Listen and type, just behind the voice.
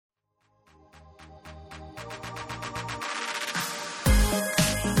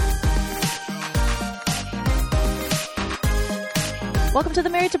Welcome to the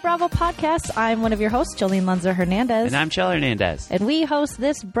Married to Bravo podcast. I'm one of your hosts, Jolene Lunzer Hernandez. And I'm Chell Hernandez. And we host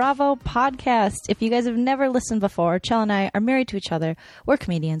this Bravo podcast. If you guys have never listened before, Chell and I are married to each other. We're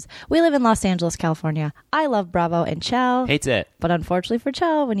comedians. We live in Los Angeles, California. I love Bravo, and Chell hates it. But unfortunately for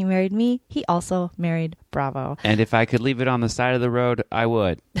Chell, when he married me, he also married Bravo. And if I could leave it on the side of the road, I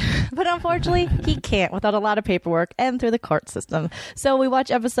would. But unfortunately, he can't without a lot of paperwork and through the court system. So we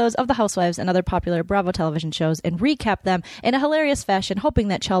watch episodes of The Housewives and other popular Bravo television shows and recap them in a hilarious fashion, hoping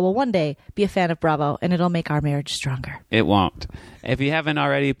that Chell will one day be a fan of Bravo and it'll make our marriage stronger. It won't. If you haven't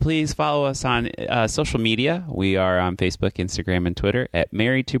already, please follow us on social media. We are on Facebook, Instagram, and Twitter at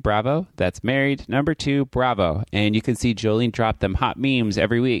Married to Bravo. That's Married, number 2, Bravo. And you can see Jolene drop them hot memes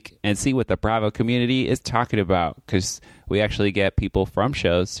every week and see what the Bravo community is talking about, because we actually get people from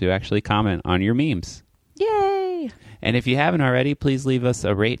shows to actually comment on your memes. Yay! And if you haven't already, please leave us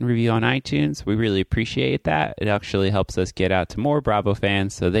a rate and review on iTunes. We really appreciate that. It actually helps us get out to more Bravo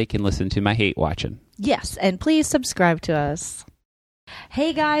fans so they can listen to my hate watching. Yes, and please subscribe to us.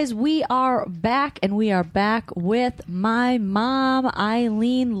 Hey guys, we are back, and we are back with my mom,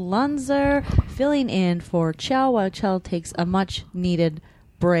 Eileen Lunzer, filling in for Chell while Chell takes a much-needed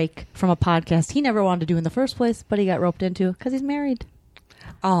break from a podcast he never wanted to do in the first place, but he got roped into because he's married.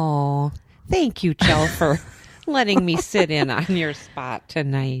 Oh, thank you, Chell, for letting me sit in on your spot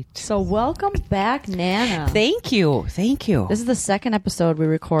tonight. So welcome back, Nana. Thank you. Thank you. This is the second episode we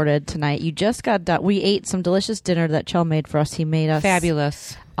recorded tonight. You just got done. We ate some delicious dinner that Chell made for us. He made us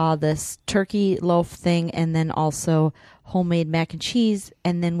fabulous. This turkey loaf thing, and then also homemade mac and cheese.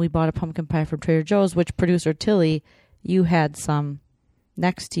 And then we bought a pumpkin pie from Trader Joe's, which producer Tilly, you had some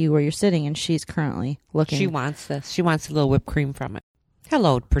next to you where you're sitting, and she's currently looking. She wants this. She wants a little whipped cream from it.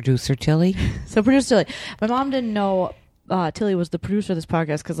 Hello, producer Tilly. So producer Tilly, my mom didn't know Tilly was the producer of this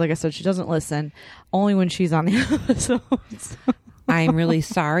podcast because, like I said, she doesn't listen, only when she's on the episodes. I'm really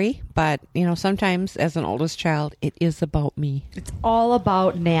sorry, but, you know, sometimes as an oldest child, it is about me. It's all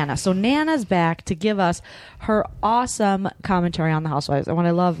about Nana. So Nana's back to give us her awesome commentary on The Housewives. And what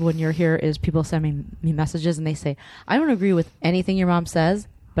I love when you're here is people send me messages and they say, I don't agree with anything your mom says,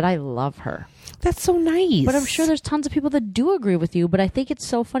 but I love her. That's so nice. But I'm sure there's tons of people that do agree with you, but I think it's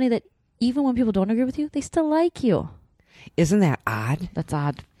so funny that even when people don't agree with you, they still like you. Isn't that odd? That's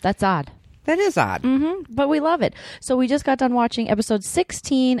odd. That's odd. That is odd. Mm-hmm, but we love it. So we just got done watching episode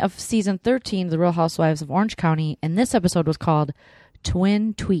 16 of season 13 of The Real Housewives of Orange County, and this episode was called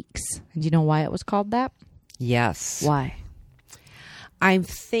Twin Tweaks. And do you know why it was called that? Yes. Why? I'm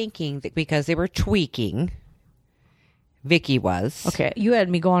thinking that because they were tweaking, Vicky was. Okay, you had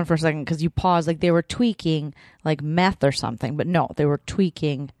me go on for a second because you paused like they were tweaking like meth or something, but no, they were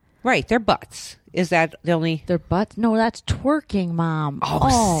tweaking. Right, their butts. Is that the only... Their butts? No, that's twerking, Mom.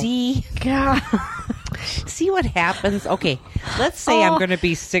 Oh, see? God. See what happens? Okay, let's say I'm going to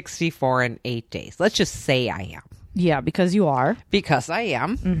be 64 in 8 days. Let's just say I am. Yeah, because you are. Because I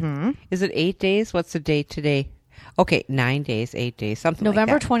am. Mm-hmm. Is it 8 days? What's the date today? Okay, 9 days, 8 days, something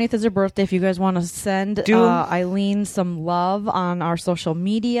November like that. 20th is her birthday. If you guys want to send Eileen some love on our social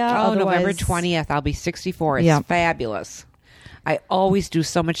media. Oh, November 20th. I'll be 64. It's fabulous. I always do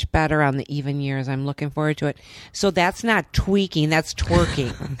so much better on the even years. I'm looking forward to it. So that's not tweaking, that's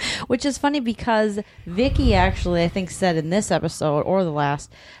twerking. Which is funny because Vicky actually, I think, said in this episode or the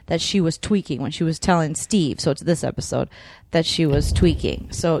last that she was tweaking when she was telling Steve. So it's this episode that she was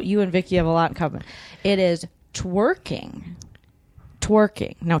tweaking. So you and Vicky have a lot in common. It is twerking.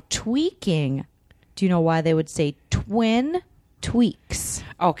 Twerking. Now, tweaking, do you know why they would say twin tweaks?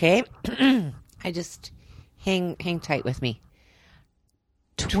 Okay. I just hang tight with me.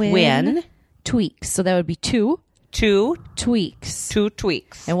 Twin tweaks. So that would be two tweaks. Two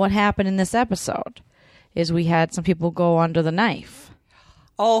tweaks. And what happened in this episode is we had some people go under the knife.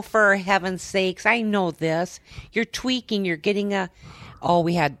 Oh, for heaven's sakes. I know this. You're tweaking. You're getting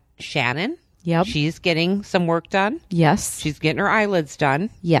we had Shannon. Yep. She's getting some work done. Yes. She's getting her eyelids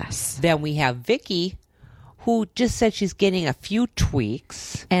done. Yes. Then we have Vicky, who just said she's getting a few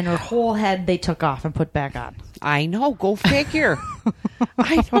tweaks. And her whole head they took off and put back on. I know. Go figure.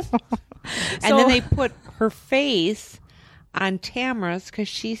 I know. And then they put her face on Tamara's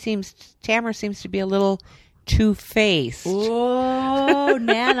because Tamara seems to be a little two-faced. Oh,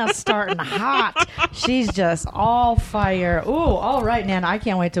 Nana's starting hot. She's just all fire. Ooh, all right, Nana. I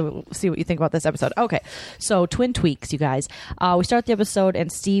can't wait to see what you think about this episode. Okay, so twin tweaks, you guys. We start the episode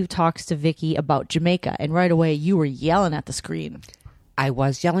and Steve talks to Vicky about Jamaica, and right away you were yelling at the screen. I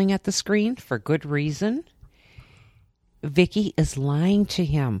was yelling at the screen for good reason. Vicky is lying to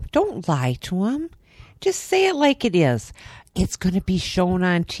him. Don't lie to him. Just say it like it is. It's going to be shown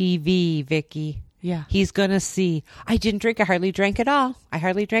on TV, Vicky. Yeah. He's going to see, I didn't drink. I hardly drank at all. I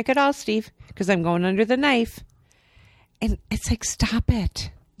hardly drank at all, Steve, because I'm going under the knife. And it's like, stop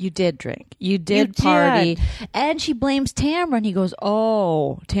it. You did drink. You did party. And she blames Tamara, and he goes,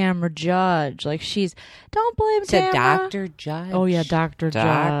 oh, Tamara Judge. Like, don't blame Tamara. Dr. Judge. Oh, yeah, Dr.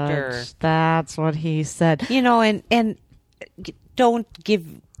 Judge. That's what he said. You know, and don't give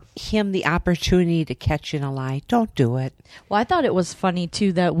him the opportunity to catch you in a lie. Don't do it. Well, I thought it was funny,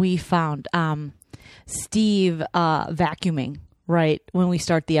 too, that we found Steve vacuuming. Right when we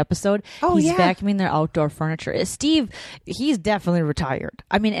start the episode, he's vacuuming their outdoor furniture. Steve, he's definitely retired.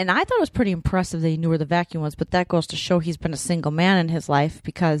 I mean, and I thought it was pretty impressive that he knew where the vacuum was, but that goes to show he's been a single man in his life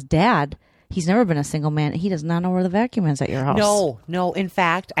because Dad, he's never been a single man. He does not know where the vacuum is at your house. No. In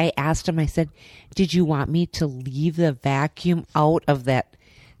fact, I asked him, I said, did you want me to leave the vacuum out of that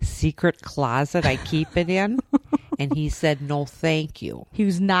secret closet I keep it in? And he said, no, thank you. He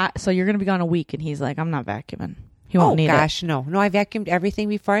was not. So you're going to be gone a week, and he's like, I'm not vacuuming. He won't need it. No, I vacuumed everything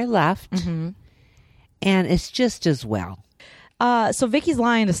before I left, and it's just as well. So Vicky's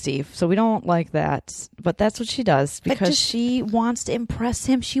lying to Steve, so we don't like that, but that's what she does because she wants to impress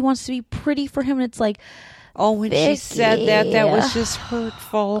him. She wants to be pretty for him, and it's like, when Vicky, she said that was just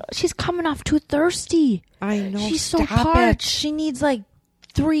hurtful. She's coming off too thirsty. I know. She's so parched. She needs like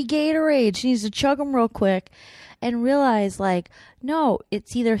 3 Gatorades. She needs to chug them real quick. And realize, like, no,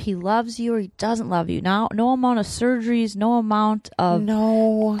 it's either he loves you or he doesn't love you. Now, no amount of surgeries, no amount of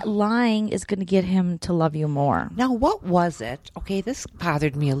lying is going to get him to love you more. Now, what was it? Okay, this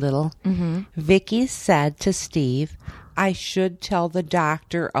bothered me a little. Vicky said to Steve, I should tell the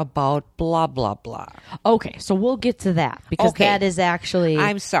doctor about blah, blah, blah. Okay, so we'll get to that because that is actually...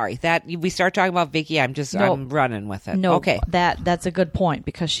 I'm sorry. That we start talking about Vicky, I'm running with it. No, okay. That's a good point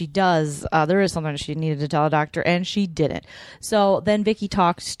because she does... there is something she needed to tell a doctor and she didn't. So then Vicky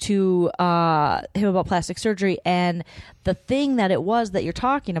talks to him about plastic surgery and the thing that it was that you're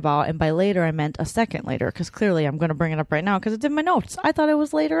talking about, and by later I meant a second later because clearly I'm going to bring it up right now because it's in my notes. I thought it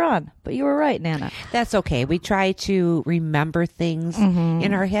was later on, but you were right, Nana. That's okay. We try to remember things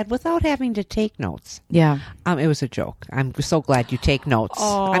in our head without having to take notes. Yeah. It was a joke. I'm so glad you take notes.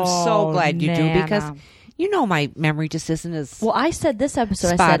 Oh, I'm so glad you Nana. do because you know my memory just isn't as well. I said this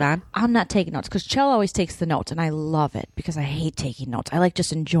episode, spot on. I'm not taking notes because Chell always takes the notes and I love it because I hate taking notes. I like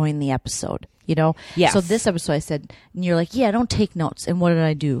just enjoying the episode, you know? Yes. So this episode I said, and you're like, yeah, don't take notes. And what did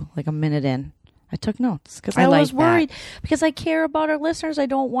I do? Like a minute in, I took notes because I was worried because I care about our listeners. I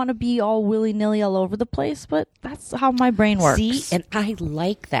don't want to be all willy-nilly all over the place, but that's how my brain works. See, and I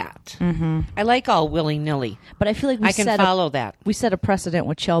like that. I like all willy-nilly. But I feel like I can follow that. We set a precedent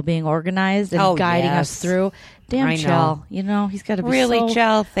with Chell being organized and guiding us through. Damn, Chell. You know, he's got to be really,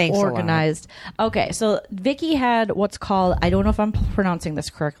 Chell, thanks organized. A lot. Okay, so Vicky had what's called, I don't know if I'm pronouncing this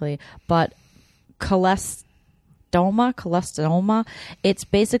correctly, but cholestoma. It's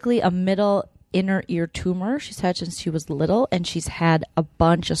basically a middle inner ear tumor she's had since she was little, and she's had a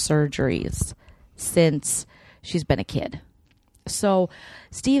bunch of surgeries since she's been a kid. So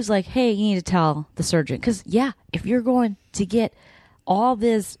Steve's like, hey, you need to tell the surgeon because if you're going to get all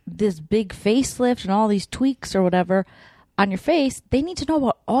this big facelift and all these tweaks or whatever on your face, they need to know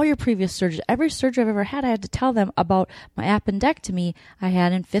about all your previous surgeries. Every surgery I've ever had, I had to tell them about my appendectomy I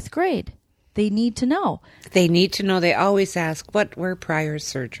had in 5th grade. They need to know. They need to know. They always ask, what were prior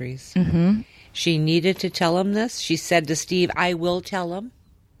surgeries? She needed to tell him this. She said to Steve, I will tell him.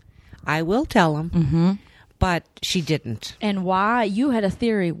 But she didn't. And why? You had a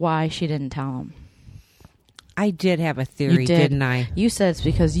theory why she didn't tell him. I did have a theory, didn't I? You said it's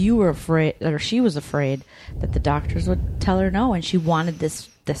because you were afraid, or she was afraid, that the doctors would tell her no, and she wanted this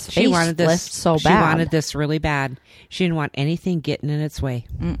facelift so bad. She wanted this really bad. She didn't want anything getting in its way.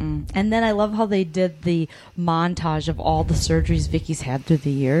 And then I love how they did the montage of all the surgeries Vicky's had through the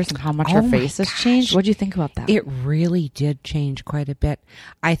years and how much her face has changed. What do you think about that? It really did change quite a bit.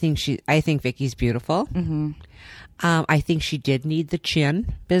 I think Vicky's beautiful. I think she did need the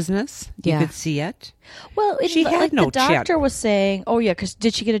chin business. You could see it. Well, she had no chin. The doctor was saying, because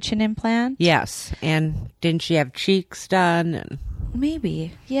did she get a chin implant? Yes. And didn't she have cheeks done? And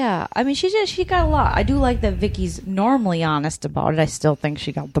maybe. Yeah. I mean, she got a lot. I do like that Vicky's normally honest about it. I still think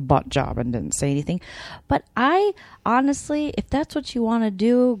she got the butt job and didn't say anything. But I, honestly, if that's what you want to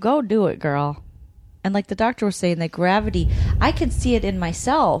do, go do it, girl. And like the doctor was saying, that gravity, I can see it in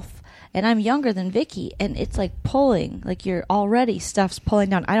myself. And I'm younger than Vicky, and it's like pulling. Like you're already, stuff's pulling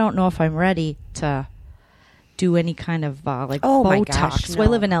down. I don't know if I'm ready to do any kind of Botox. My gosh, no. So I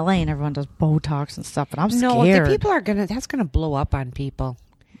live in LA, and everyone does Botox and stuff, and I'm scared. No, the people that's gonna blow up on people.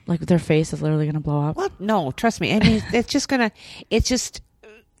 Like their face is literally gonna blow up. Well, no, trust me. I mean, it's just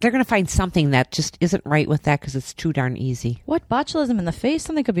they're going to find something that just isn't right with that because it's too darn easy. What, botulism in the face?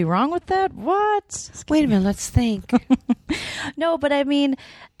 Something could be wrong with that? What? Wait a minute, let's think. No, but I mean,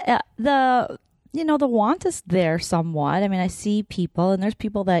 the want is there somewhat. I mean, I see people, and there's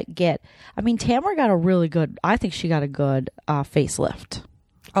people that get, I mean, Tamara got I think she got a good facelift.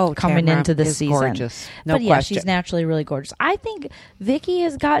 Coming Tamara into this is season. gorgeous. No but yeah, question. she's naturally really gorgeous. I think Vicky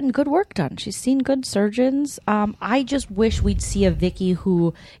has gotten good work done. She's seen good surgeons. I just wish we'd see a Vicky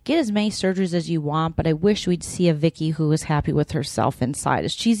who get as many surgeries as you want, but I wish we'd see a Vicky who is happy with herself inside.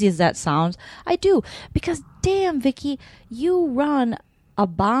 As cheesy as that sounds, I do. Because damn, Vicky, you run a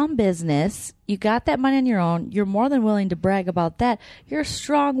bomb business. You got that money on your own. You're more than willing to brag about that. You're a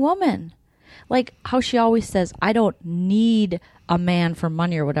strong woman. Like how she always says, I don't need a man for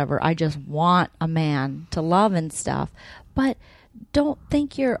money or whatever. I just want a man to love and stuff. But don't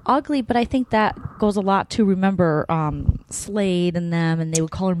think you're ugly. But I think that goes a lot to, remember Slade and them, and they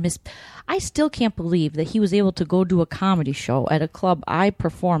would call her Miss. I still can't believe that he was able to go do a comedy show at a club I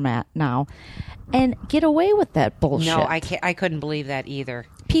perform at now and get away with that bullshit. No, I couldn't believe that either.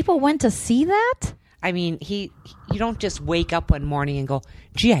 People went to see that? I mean, you don't just wake up one morning and go,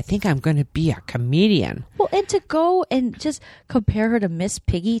 gee, I think I'm going to be a comedian. Well, and to go and just compare her to Miss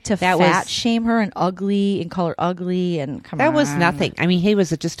Piggy, to fat shame her and ugly and call her ugly, and that was nothing. I mean, he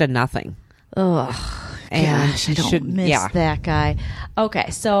was just a nothing. Ugh. And gosh, I don't miss that guy. Okay,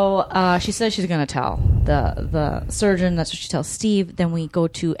 so she says she's going to tell the surgeon. That's what she tells Steve. Then we go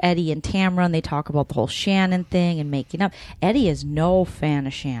to Eddie and Tamara, and they talk about the whole Shannon thing and making up. Eddie is no fan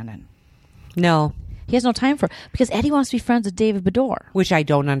of Shannon. No. He has no time for it because Eddie wants to be friends with David Bador. Which I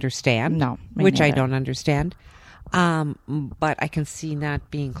don't understand. No. Which I don't understand. But I can see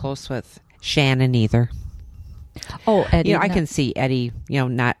not being close with Shannon either. Oh, Eddie. I can see Eddie,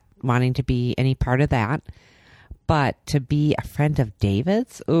 not wanting to be any part of that. But to be a friend of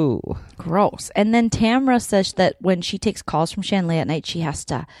David's? Ooh. Gross. And then Tamara says that when she takes calls from Shannon late at night, she has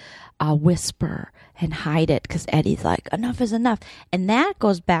to whisper and hide it because Eddie's like, enough is enough. And that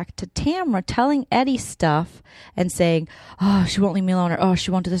goes back to Tamara telling Eddie stuff and saying, oh, she won't leave me alone, or oh, she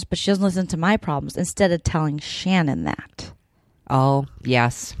won't do this, but she doesn't listen to my problems, instead of telling Shannon that. Oh,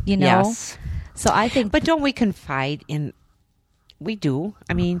 yes. Yes. So I think... But don't we confide in... We do.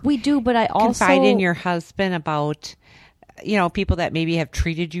 I mean... We do, but I also... Confide in your husband about, people that maybe have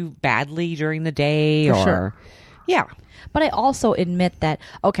treated you badly during the day. For or sure. Yeah. But I also admit that,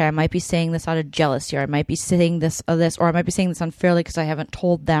 okay, I might be saying this out of jealousy, or I might be saying this, or I might be saying this unfairly because I haven't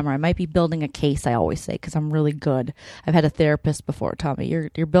told them, or I might be building a case, I always say, because I'm really good. I've had a therapist before tell me,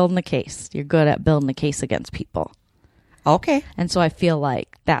 you're building a case. You're good at building a case against people. Okay. And so I feel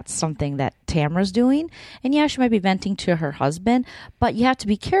like that's something that Tamara's doing. And yeah, she might be venting to her husband, but you have to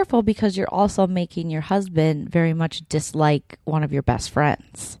be careful because you're also making your husband very much dislike one of your best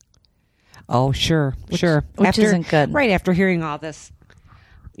friends. Oh, sure. Which isn't good. Right after hearing all this,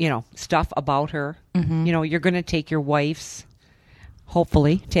 stuff about her, you're going to take your wife's,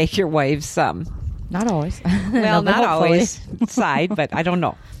 hopefully, not always. Well, No, not hopefully. always side, but I don't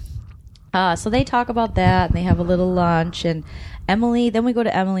know. So they talk about that, and they have a little lunch, and then we go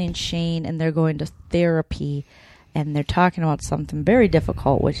to Emily and Shane, and they're going to therapy, and they're talking about something very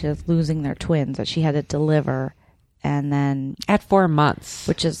difficult, which is losing their twins that she had to deliver, and then... At 4 months.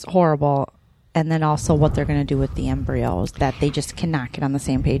 Which is horrible. And then also what they're going to do with the embryos that they just cannot get on the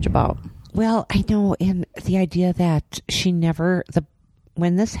same page about. Well, I know, and the idea that she never...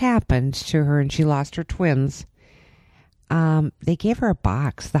 When this happened to her and she lost her twins... they gave her a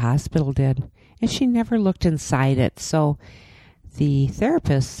box, the hospital did, and she never looked inside it. So the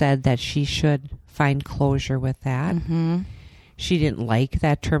therapist said that she should find closure with that. Mm-hmm. She didn't like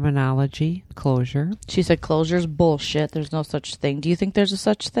that terminology, closure. She said closure's bullshit. There's no such thing. Do you think there's a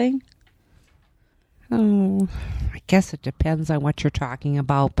such thing? Oh, I guess it depends on what you're talking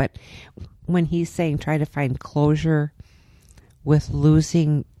about. But when he's saying try to find closure with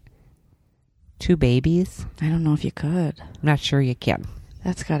losing 2 babies, I don't know if you could. I'm not sure you can.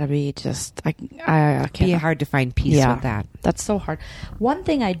 That's got to be just, I can't. Be hard to find peace with that. That's so hard. One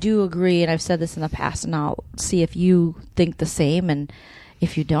thing I do agree, and I've said this in the past, and I'll see if you think the same, and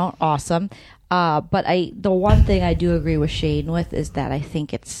if you don't, awesome. But the one thing I do agree with Shane with is that I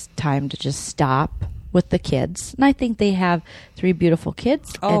think it's time to just stop with the kids. And I think they have 3 beautiful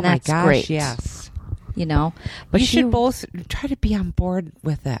kids, and that's my gosh, great. yes. But you should both try to be on board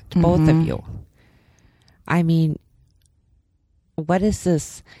with it, both of you. I mean, what is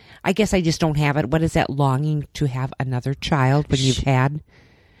this? I guess I just don't have it. What is that longing to have another child when you've had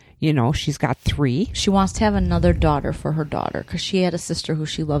she's got 3. She wants to have another daughter for her daughter because she had a sister who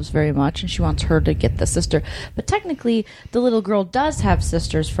she loves very much, and she wants her to get the sister. But technically, the little girl does have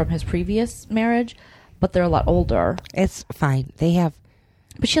sisters from his previous marriage, but they're a lot older. It's fine. They have.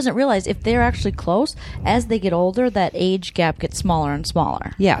 But she doesn't realize if they're actually close, as they get older, that age gap gets smaller and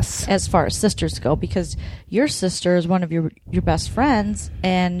smaller. Yes. As far as sisters go, because your sister is one of your best friends,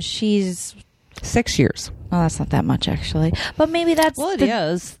 and she's 6 years. Oh, that's not that much, actually. But maybe that's... Well, it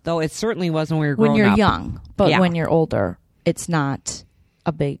is, though it certainly was when we were growing when you're up. young. But Yeah. when you're older, it's not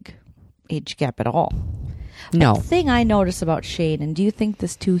a big age gap at all. No. The thing I notice about Shane, and do you think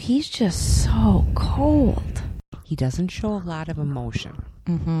this too, he's just so cold. He doesn't show a lot of emotion.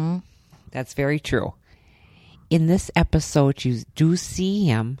 Mm-hmm. That's very true. In this episode, you do see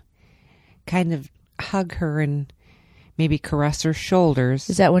him kind of hug her and maybe caress her shoulders.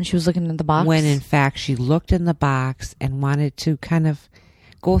 Is that when she was looking in the box? When in fact she looked in the box and wanted to kind of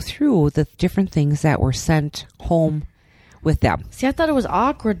go through the different things that were sent home with them. See, I thought it was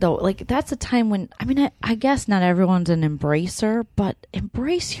awkward, though. Like, that's a time when, I mean, I guess not everyone's an embracer, but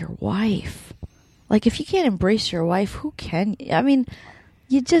embrace your wife. Like, if you can't embrace your wife, who can? I mean,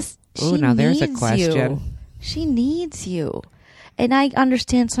 you just, Ooh, she now there's a needs question. you. She needs you. And I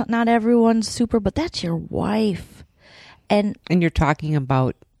understand not everyone's super, but that's your wife. And you're talking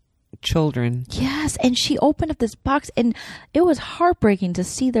about children. yes, and she opened up this box, and it was heartbreaking to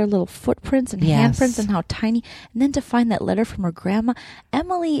see their little footprints and Yes. handprints and how tiny, and then to find that letter from her grandma.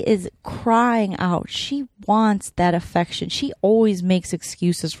 Emily is crying out. She wants that affection. She always makes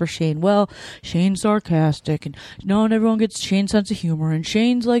excuses for Shane. Well, Shane's sarcastic, and not everyone gets Shane's sense of humor, and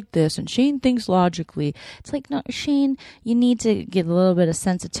Shane's like this, and Shane thinks logically. It's like, no, Shane, you need to get a little bit of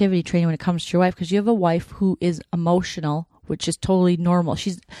sensitivity training when it comes to your wife, because you have a wife who is emotional, which is totally normal.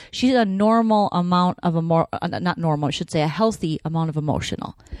 She's a normal amount of not normal, I should say a healthy amount of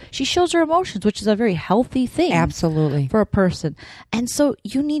emotional. She shows her emotions, which is a very healthy thing. Absolutely. For a person. And so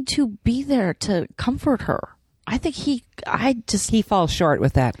you need to be there to comfort her. I think he falls short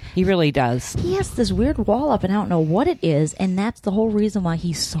with that. He really does. he has this weird wall up, and I don't know what it is, and that's the whole reason why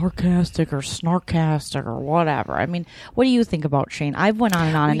he's sarcastic or snarkastic or whatever. I mean, what do you think about Shane? I've went on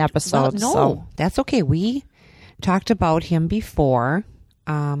and on in episodes. Well, no, so. that's okay. We talked about him before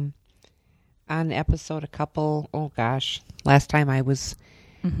on episode last time I was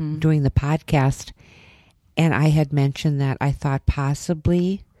doing the podcast, and I had mentioned that I thought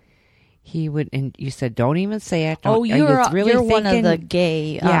possibly he would, and you said don't even say it. Oh, you're one of the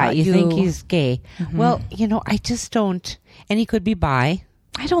gay. Yeah, you think he's gay. Mm-hmm. Well, I just don't, and he could be bi.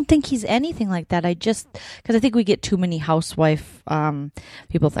 I don't think he's anything like that. Because I think we get too many housewife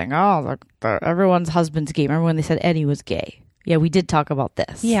people think, oh, everyone's husband's gay. Remember when they said Eddie was gay? Yeah, we did talk about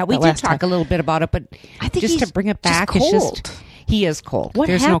this. Yeah, we did talk a little bit about it, but I think just he's to bring it back, just it's cold. just he is cold. What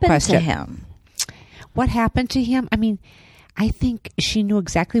There's happened no question. to him? What happened to him? I mean, I think she knew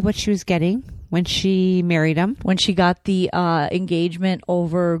exactly what she was getting when she married him. When she got the engagement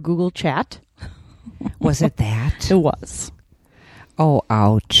over Google Chat? Was it that? It was. Oh,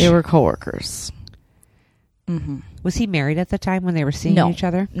 ouch. They were coworkers. Was he married at the time when they were seeing No. each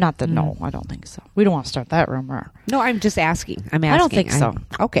other? Not that, no, I don't think so. We don't want to start that rumor. No, I'm just asking. I don't think so.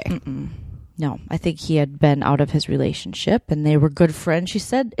 Okay. No, I think he had been out of his relationship, and they were good friends, she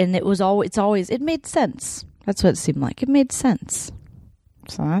said, and it made sense. That's what it seemed like. It made sense.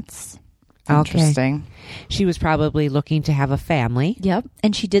 So that's interesting. She was probably looking to have a family. Yep.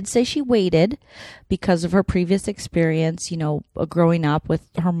 And she did say she waited because of her previous experience, growing up with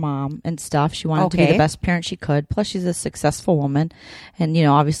her mom and stuff. She wanted to be the best parent she could. Plus, she's a successful woman. And,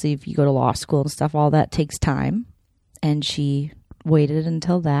 obviously, if you go to law school and stuff, all that takes time. And she waited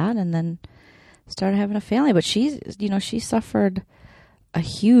until that and then started having a family. But she suffered a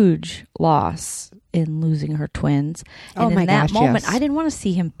huge loss in losing her twins. And in that moment, yes. I didn't want to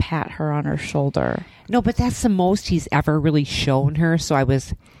see him pat her on her shoulder. No, but that's the most he's ever really shown her. So I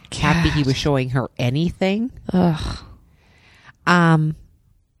was happy he was showing her anything. Ugh.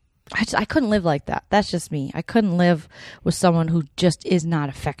 I couldn't live like that. That's just me. I couldn't live with someone who just is not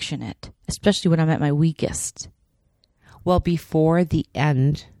affectionate, especially when I'm at my weakest. Well, before the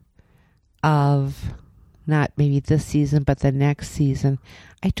end of not maybe this season, but the next season,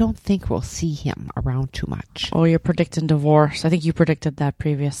 I don't think we'll see him around too much. Oh, you're predicting divorce. I think you predicted that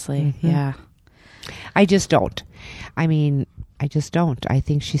previously. Mm-hmm. Yeah. I just don't. I mean, I just don't. I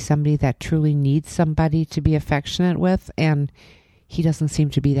think she's somebody that truly needs somebody to be affectionate with, and he doesn't seem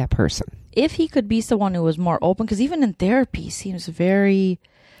to be that person. If he could be someone who was more open, because even in therapy, he seems very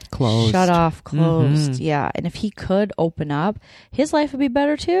closed, shut off, closed. Yeah. And if he could open up, his life would be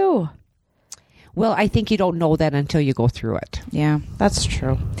better too. Well, I think you don't know that until you go through it. Yeah, that's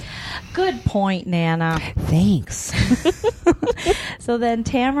true. Good point, Nana. Thanks. So then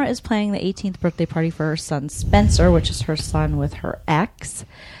Tamara is planning the 18th birthday party for her son Spencer, which is her son with her ex.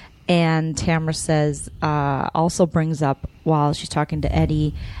 And Tamara says, also brings up while she's talking to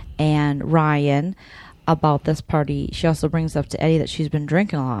Eddie and Ryan about this party, she also brings up to Eddie that she's been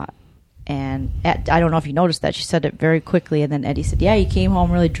drinking a lot. And I don't know if you noticed that. She said it very quickly. And then Eddie said, yeah, you came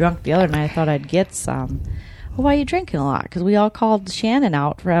home really drunk the other night. I thought I'd get some. Well, why are you drinking a lot? Because we all called Shannon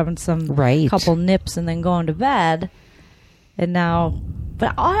out for having some couple nips and then going to bed. And now,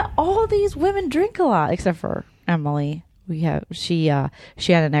 but all these women drink a lot except for Emily.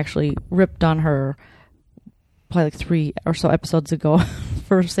 Shannon actually ripped on her probably like 3 or so episodes ago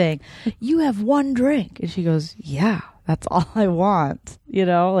for saying, you have one drink. And she goes, yeah, that's all I want. You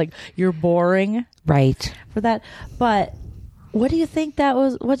know, like, you're boring. Right. For that. But what do you think that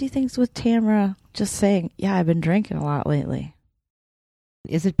was? What do you think's with Tamara just saying, yeah, I've been drinking a lot lately?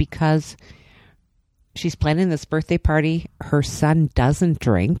 Is it because she's planning this birthday party? Her son doesn't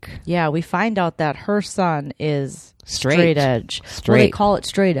drink. Yeah, we find out that her son is straight edge. Well, they call it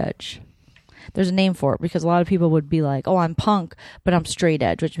straight edge. There's a name for it because a lot of people would be like, oh, I'm punk, but I'm straight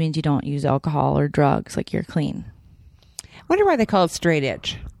edge, which means you don't use alcohol or drugs, like you're clean. I wonder why they call it straight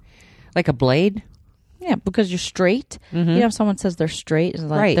edge. Like a blade? Yeah, because you're straight. Mm-hmm. You know, if someone says they're straight, it's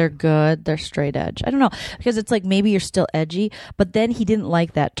like right. They're good, they're straight edge. I don't know, because it's like maybe you're still edgy, but then he didn't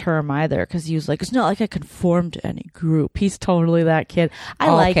like that term either because he was like, it's not like I conform to any group. He's totally that kid. I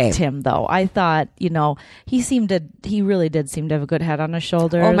liked him, though. I thought, you know, he really did seem to have a good head on his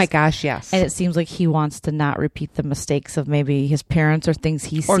shoulders. Oh, my gosh, yes. And it seems like he wants to not repeat the mistakes of maybe his parents or things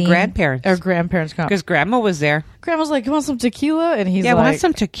he's seen. Or grandparents. Or grandparents. Because Grandma was there. Grandma's like, you want some tequila? And he's like, want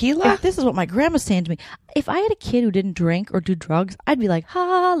some tequila? This is what my grandma's saying to me. If I had a kid who didn't drink or do drugs, I'd be like,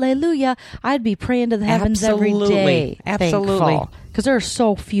 hallelujah. I'd be praying to the heavens every day. Absolutely. Because there are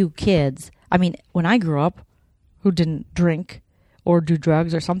so few kids. I mean, when I grew up, who didn't drink or do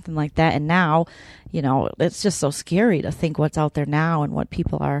drugs or something like that. And now, you know, it's just so scary to think what's out there now and what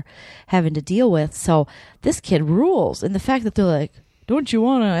people are having to deal with. So this kid rules. And the fact that they're like, don't you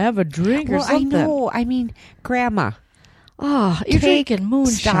want to have a drink or something? I know. I mean, Grandma. Oh, you're drinking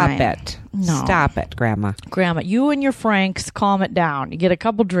moonshine. Stop it. No. Stop it, Grandma. Grandma, you and your Franks, calm it down. You get a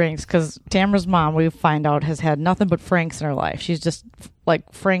couple drinks because Tamara's mom, we find out, has had nothing but Franks in her life. She's just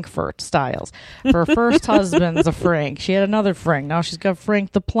like Frankfurt styles. Her first husband's a Frank. She had another Frank. Now she's got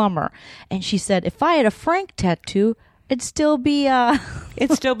Frank the plumber. And she said, if I had a Frank tattoo, it'd still be...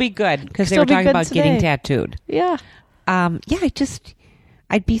 It'd still be good because they were talking about getting tattooed. Yeah.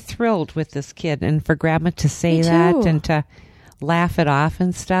 I'd be thrilled with this kid, and for Grandma to say that and to laugh it off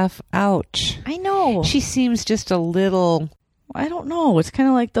and stuff. Ouch. I know. She seems just a little... I don't know. It's kind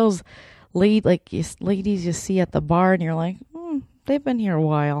of like those ladies you see at the bar, and you're like, they've been here a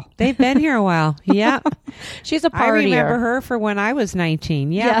while. They've been here a while. Yeah. She's a partier. I remember her for when I was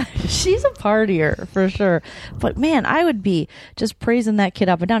 19. Yeah. She's a partier for sure. But man, I would be just praising that kid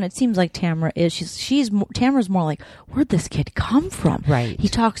up and down. It seems like Tamara is. Tamara's more like, where'd this kid come from? Right. He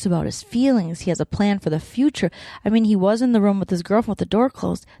talks about his feelings. He has a plan for the future. I mean, he was in the room with his girlfriend with the door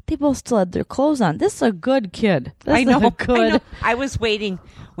closed. They both still had their clothes on. This is a good kid. I know. I was waiting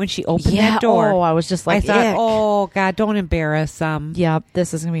when she opened that door. Oh, I was just like, I thought, oh God, don't embarrass them. Yeah,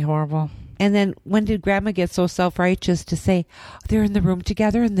 this is gonna be horrible. And then when did Grandma get so self-righteous to say they're in the room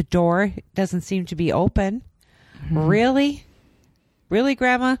together and the door doesn't seem to be open? Mm-hmm. Really,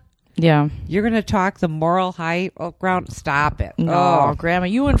 Grandma? Yeah. You're going to talk the moral high ground? Stop it. No, Grandma,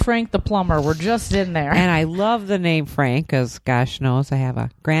 you and Frank the plumber were just in there. And I love the name Frank because gosh knows I have a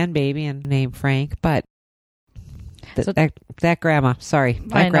grandbaby and named Frank, but that Grandma, sorry.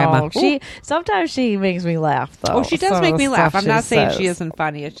 That Grandma. Sometimes she makes me laugh, though. Oh, she does make me laugh. I'm not saying she isn't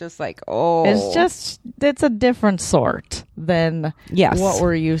funny. It's just like, it's a different sort than what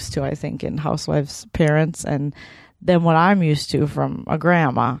we're used to, I think, in housewives' parents, and than what I'm used to from a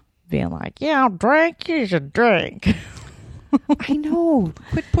grandma being like, yeah, drink, you should drink. I know.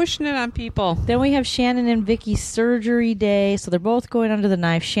 Quit pushing it on people. Then we have Shannon and Vicky's surgery day. So they're both going under the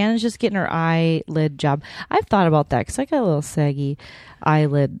knife. Shannon's just getting her eyelid job. I've thought about that because I got a little saggy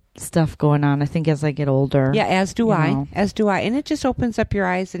eyelid stuff going on, I think, as I get older. Yeah, as do I. As do I. And it just opens up your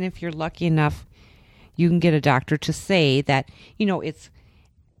eyes. And if you're lucky enough, you can get a doctor to say that, it's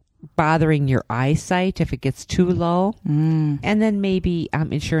bothering your eyesight if it gets too low. And then maybe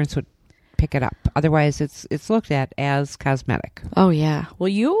insurance would pick it up. Otherwise, it's looked at as cosmetic. Oh, yeah. Well,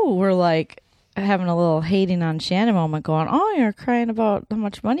 you were like having a little hating on Shannon moment going, oh, you're crying about how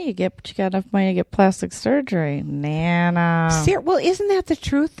much money you get, but you got enough money to get plastic surgery. Nana. Well, isn't that the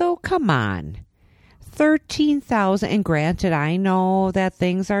truth, though? Come on. $13,000. And granted, I know that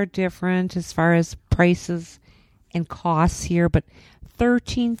things are different as far as prices and costs here, but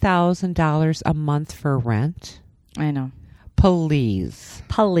 $13,000 a month for rent? I know. Please.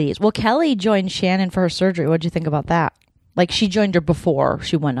 Well, Kelly joined Shannon for her surgery. What'd you think about that? Like, she joined her before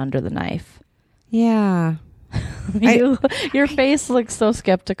she went under the knife. Yeah. Your face looks so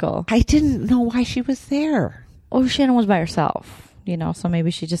skeptical. I didn't know why she was there. Oh, Shannon was by herself, so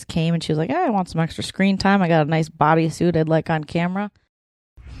maybe she just came and she was like, I want some extra screen time. I got a nice bodysuit I'd like on camera.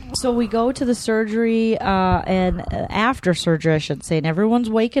 So we go to the surgery, and after surgery, I should say, and everyone's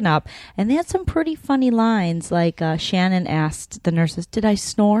waking up. And they had some pretty funny lines, like Shannon asked the nurses, did I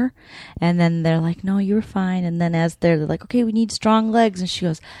snore? And then they're like, no, you were fine. And then as they're like, okay, we need strong legs. And she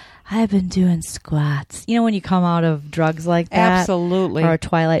goes, I've been doing squats. When you come out of drugs like that. Absolutely. Or a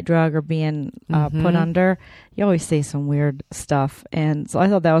Twilight drug or being put under, you always say some weird stuff. And so I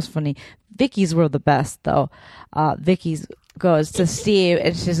thought that was funny. Vicky's were the best, though. Vicky's goes to Steve,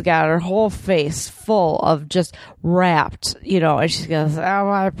 and she's got her whole face full of just wrapped, and she goes, am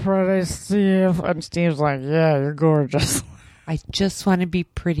I pretty, Steve? And Steve's like, yeah, you're gorgeous. I just want to be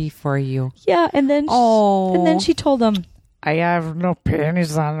pretty for you. Yeah, and then she told him, I have no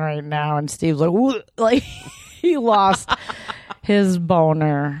panties on right now. And Steve's like, what? Like, he lost his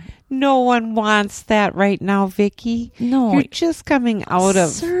boner. No one wants that right now, Vicky. No, you're just coming out of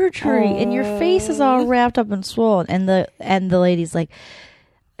surgery, and your face is all wrapped up and swollen. And the lady's like,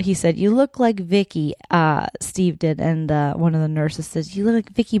 he said, you look like Vicky. Steve did, and one of the nurses says, you look like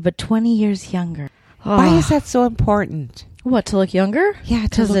Vicky, but 20 years younger. Why is that so important? What, to look younger? Yeah,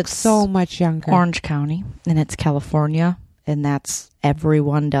 to look so much younger. Orange County, and it's California, and that's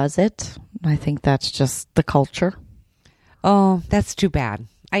everyone does it. I think that's just the culture. Oh, that's too bad.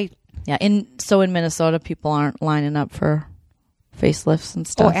 Yeah, in Minnesota, people aren't lining up for facelifts and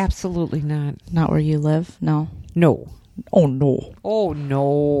stuff. Oh, absolutely not. Not where you live? No. No. Oh, no. Oh, no.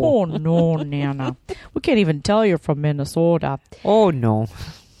 Oh, no, Nana. We can't even tell you're from Minnesota. Oh, no.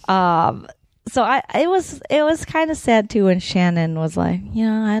 So it was kind of sad, too, when Shannon was like,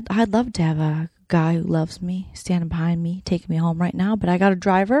 I'd love to have a guy who loves me, standing behind me, taking me home right now, but I got a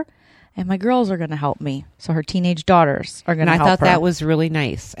driver. And my girls are going to help me. So her teenage daughters are going to help her. And I thought that was really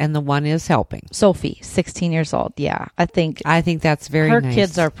nice. And the one is helping. Sophie, 16 years old. Yeah, I think that's very nice. Her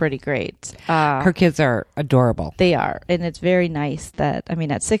kids are pretty great. Her kids are adorable. They are. And it's very nice that,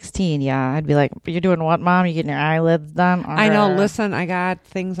 at 16, yeah, I'd be like, you're doing what, Mom? You getting your eyelids done? I know. Listen, I got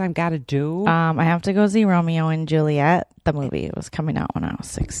things I've got to do. I have to go see Romeo and Juliet. The movie was coming out when I was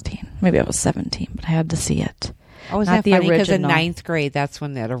 16. Maybe I was 17, but I had to see it. Oh, is that funny? Because in 9th grade, that's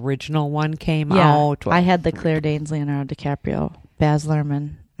when that original one came out. I had the Claire Danes, Leonardo DiCaprio, Baz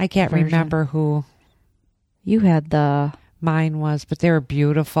Luhrmann. I can't remember who you had. Mine was, but they were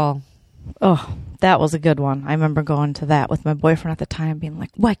beautiful. Oh, that was a good one. I remember going to that with my boyfriend at the time, being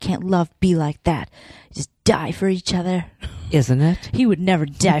like, why can't love be like that? Just die for each other. Isn't it? He would never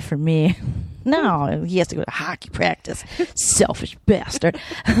die for me. No, he has to go to hockey practice. Selfish bastard.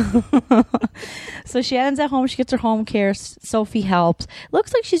 So Shannon's at home. She gets her home care. Sophie helps.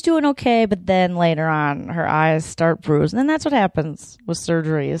 Looks like she's doing okay, but then later on, her eyes start bruising. And that's what happens with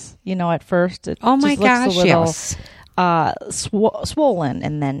surgeries. At first, it oh my just looks gosh, a little, yes. Swollen,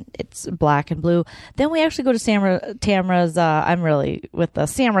 and then it's black and blue. Then we actually go to Tamara's. I'm really with the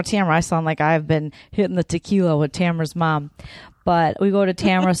Tamara. I sound like I've been hitting the tequila with Tamara's mom. But we go to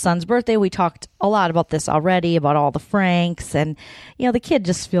Tamara's son's birthday. We talked a lot about this already, about all the Franks. And, the kid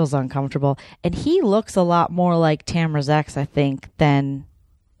just feels uncomfortable. And he looks a lot more like Tamara's ex, I think, than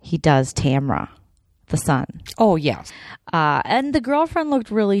he does Tamara, the son. Oh, yes. And the girlfriend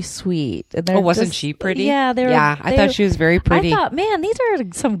looked really sweet. Wasn't she pretty? Yeah. I thought she was very pretty. I thought, man, these are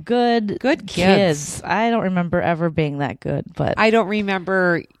some good kids. I don't remember ever being that good. But I don't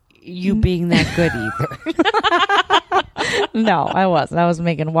remember you being that good either. No, I wasn't. I was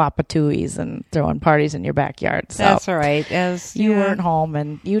making wapatuis and throwing parties in your backyard. So that's all right. You weren't home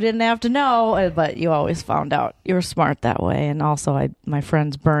and you didn't have to know, but you always found out. You were smart that way. And also, my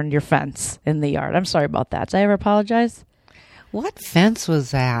friends burned your fence in the yard. I'm sorry about that. Did I ever apologize? What fence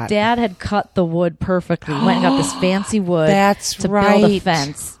was that? Dad had cut the wood perfectly. Went and got this fancy wood to build a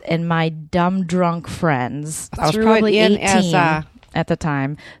fence. And my dumb drunk friends, I was probably 18 at the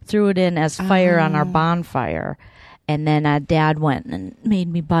time, threw it in as fire on our bonfire. And then Dad went and made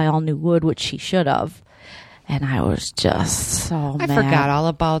me buy all new wood, which he should have. And I was just so mad. I forgot all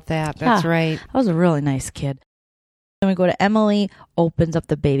about that. That's right. I was a really nice kid. Then we go to Emily, opens up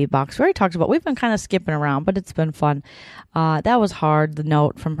the baby box. We already talked about, we've been kind of skipping around, but it's been fun. That was hard, the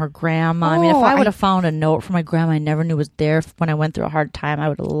note from her grandma. I mean, if I would have found a note from my grandma I never knew was there when I went through a hard time, I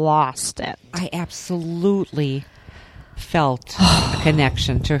would have lost it. I absolutely felt a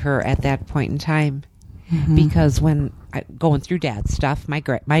connection to her at that point in time. Because when going through dad's stuff, my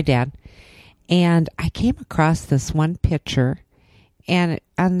dad, and I came across this one picture, and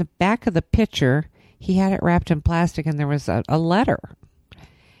on the back of the picture, he had it wrapped in plastic, and there was a letter.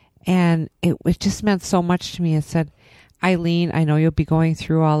 And it just meant so much to me. It said, Eileen, I know you'll be going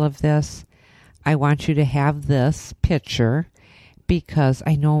through all of this. I want you to have this picture because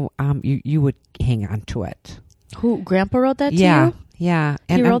I know you would hang on to it. Who, Grandpa wrote that to you? Yeah.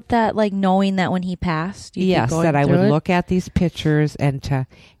 And he wrote that, like, knowing that when he passed, yes, that I would look at these pictures and to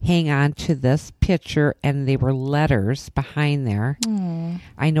hang on to this picture, and they were letters behind there.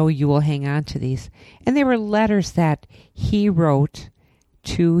 I know you will hang on to these. And they were letters that he wrote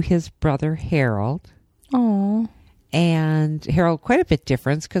to his brother Harold. Oh. And Harold, quite a bit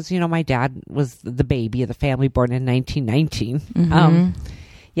different because, my dad was the baby of the family, born in 1919.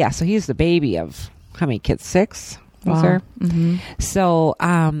 Yeah, so he's the baby of, how many kids? 6? Was there? So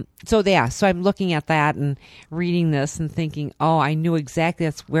I'm looking at that and reading this and thinking, oh, I knew exactly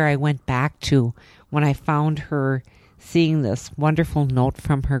that's where I went back to when I found her seeing this wonderful note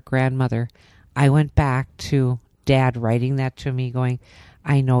from her grandmother. I went back to Dad writing that to me going,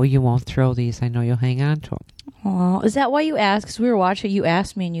 I know you won't throw these. I know you'll hang on to them. Oh, is that why you asked? Because we were watching, you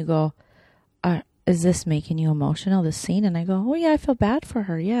asked me and you go, is this making you emotional, this scene? And I go, oh, yeah, I feel bad for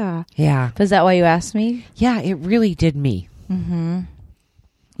her. Yeah. Yeah. Is that why you asked me? Yeah, it really did me.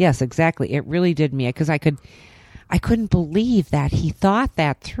 Yes, exactly. It really did me because I couldn't believe that he thought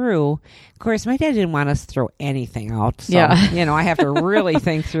that through. Of course, my dad didn't want us to throw anything out. So, I have to really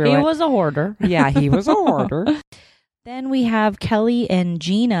think through it. He was a hoarder. Yeah, he was a hoarder. Then we have Kelly and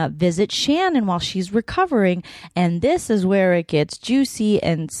Gina visit Shannon while she's recovering, and this is where it gets juicy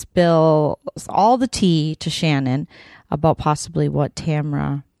and spills all the tea to Shannon about possibly what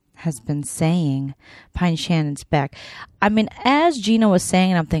Tamra has been saying behind Shannon's back. I mean, as Gina was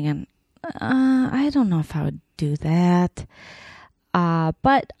saying, I'm thinking, I don't know if I would do that.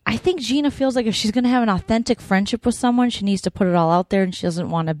 But I think Gina feels like if she's going to have an authentic friendship with someone, she needs to put it all out there, and she doesn't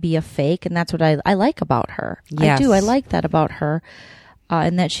want to be a fake. And that's what I like about her. Yes. I do. I like that about her.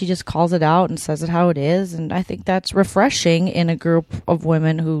 And that she just calls it out and says it how it is. And I think that's refreshing in a group of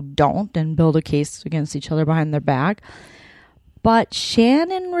women who don't and build a case against each other behind their back. But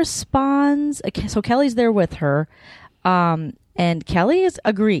Shannon responds. So Kelly's there with her. And Kelly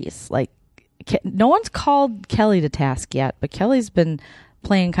agrees. Like, no one's called Kelly to task yet, but Kelly's been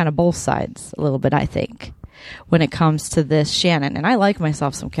playing kind of both sides a little bit, I think, when it comes to this Shannon. And I like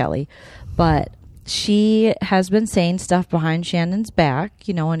myself some Kelly, but she has been saying stuff behind Shannon's back,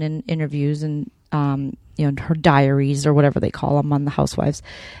 and in interviews and, her diaries or whatever they call them on the Housewives,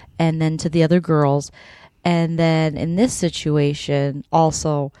 and then to the other girls. And then in this situation,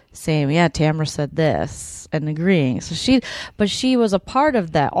 also saying, yeah, Tamra said this and agreeing. So she was a part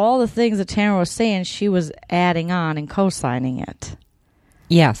of that. All the things that Tamra was saying, she was adding on and co-signing it.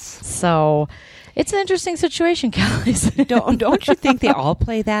 Yes. So it's an interesting situation, Kelly. Don't you think they all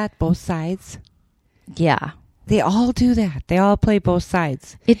play that, both sides? Yeah. They all do that. They all play both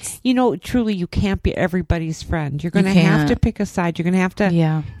sides. It's truly, you can't be everybody's friend. You're going to have to pick a side. You're going to have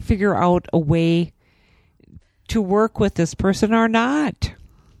to figure out a way to work with this person or not.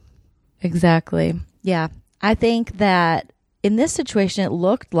 Exactly. Yeah. I think that in this situation, it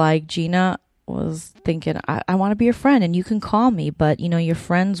looked like Gina was thinking, I want to be your friend and you can call me, but your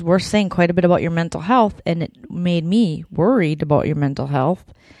friends were saying quite a bit about your mental health, and it made me worried about your mental health.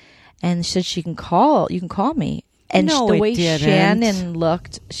 And she said, you can call me. And no, the way didn't. Shannon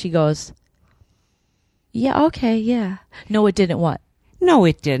looked, she goes, yeah, okay, yeah. No, it didn't. What? No,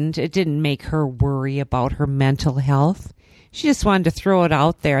 it didn't. It didn't make her worry about her mental health. She just wanted to throw it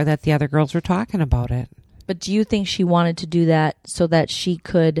out there that the other girls were talking about it. But do you think she wanted to do that so that she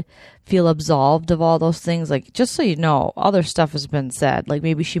could feel absolved of all those things? Like, just so you know, other stuff has been said. Like,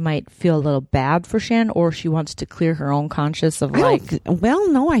 maybe she might feel a little bad for Shannon, or she wants to clear her own conscience of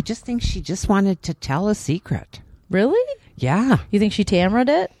no, I just think she just wanted to tell a secret. Really? Yeah. You think she Tamra'd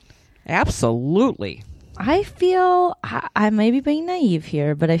it? Absolutely. I feel, I may be being naive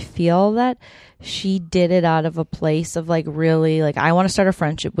here, but I feel that she did it out of a place of really I want to start a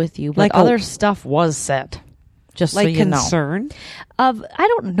friendship with you. But other stuff was said, just so you know. Like concern? I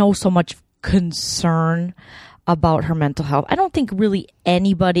don't know so much concern about her mental health. I don't think really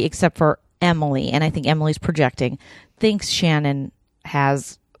anybody except for Emily, and I think Emily's projecting, thinks Shannon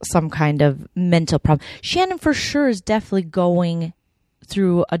has some kind of mental problem. Shannon for sure is definitely going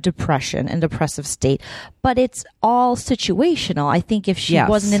through a depression and depressive state, but it's all situational. I think if she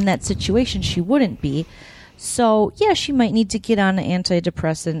wasn't in that situation, she wouldn't be. So yeah, she might need to get on an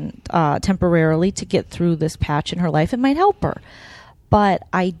antidepressant temporarily to get through this patch in her life. It might help her. But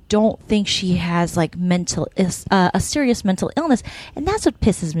I don't think she has like a serious mental illness. And that's what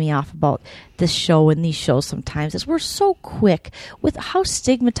pisses me off about this show and these shows sometimes is we're so quick with how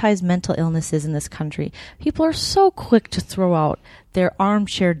stigmatized mental illness is in this country. People are so quick to throw out their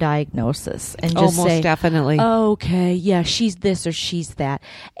armchair diagnosis and just most say, definitely. Oh, okay, yeah, she's this or she's that.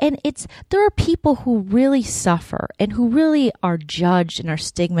 And there are people who really suffer and who really are judged and are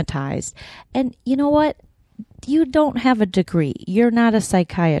stigmatized. And you know what? You don't have a degree. You're not a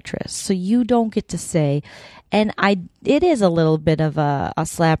psychiatrist, so you don't get to say. And it is a little bit of a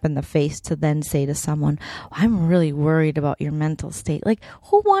slap in the face to then say to someone, I'm really worried about your mental state. Like,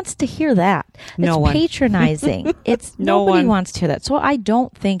 who wants to hear that? No one. Patronizing. It's No nobody one. wants to hear that. So I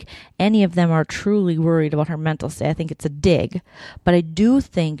don't think any of them are truly worried about her mental state. I think it's a dig. But I do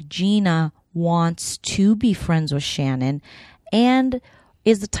think Gina wants to be friends with Shannon and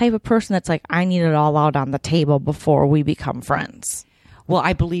is the type of person that's like, I need it all out on the table before we become friends. Well,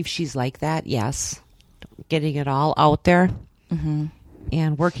 I believe she's like that, yes. Getting it all out there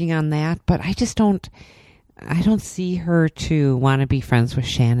and working on that. But I don't see her to want to be friends with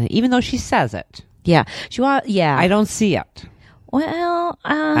Shannon, even though she says it. Yeah. I don't see it. Well,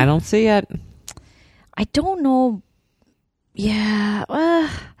 I don't see it. I don't know. Yeah.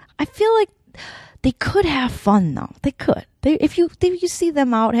 I feel like they could have fun though. They could. If you see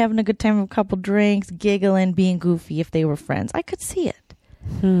them out having a good time with a couple drinks, giggling, being goofy, if they were friends, I could see it.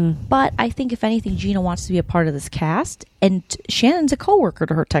 But I think if anything, Gina wants to be a part of this cast, and Shannon's a coworker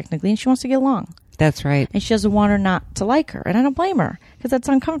to her technically, and she wants to get along. That's right. And she doesn't want her not to like her, and I don't blame her because that's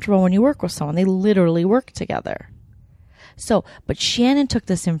uncomfortable when you work with someone. They literally work together. So, but Shannon took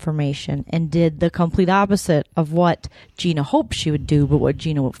this information and did the complete opposite of what Gina hoped she would do, but what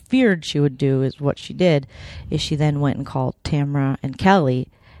Gina feared she would do is what she did, is she then went and called Tamra and Kelly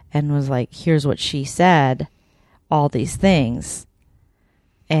and was like, here's what she said, all these things,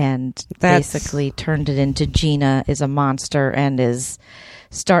 and basically turned it into Gina is a monster and is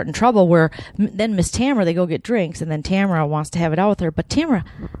starting trouble, where then Miss Tamra, they go get drinks, and then Tamra wants to have it out with her. But Tamra,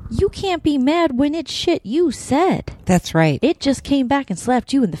 you can't be mad when it's shit you said. That's right. It just came back and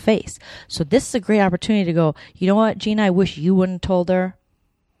slapped you in the face. So this is a great opportunity to go, you know what, Gina, I wish you wouldn't have told her,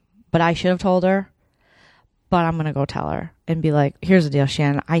 but I should have told her. But I'm going to go tell her and be like, here's the deal,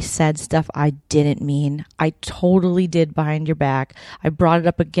 Shannon. I said stuff I didn't mean. I totally did behind your back. I brought it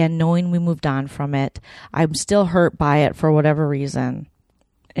up again knowing we moved on from it. I'm still hurt by it for whatever reason.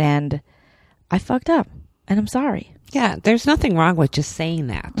 And I fucked up, and I'm sorry. Yeah, there's nothing wrong with just saying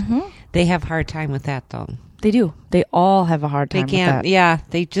that. They have a hard time with that, though. They do. They all have a hard time with that. Yeah,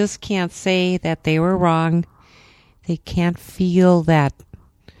 they just can't say that they were wrong. They can't feel that.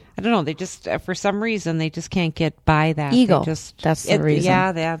 I don't know. They just, for some reason, they just can't get by that. Ego. That's the reason.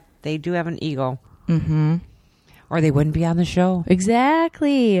 Yeah, they do have an ego. Or they wouldn't be on the show.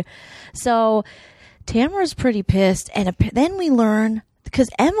 Exactly. So Tamara's pretty pissed, and then we learn, because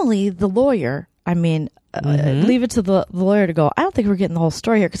Emily, the lawyer, I mean, leave it to the lawyer to go, I don't think we're getting the whole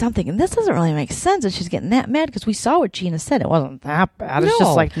story here, because I'm thinking, this doesn't really make sense that she's getting that mad, because we saw what Gina said. It wasn't that bad. It's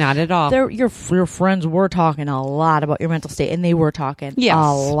just like, not at all. Your friends were talking a lot about your mental state, and they were talking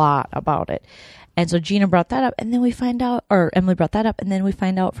a lot about it. And so Gina brought that up, and then we find out, or Emily brought that up, and then we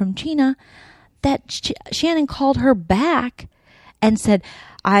find out from Gina that Shannon called her back and said,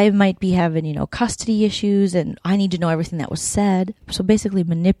 I might be having, custody issues, and I need to know everything that was said. So basically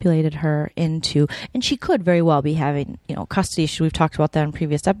manipulated her into, and she could very well be having, custody issues. We've talked about that in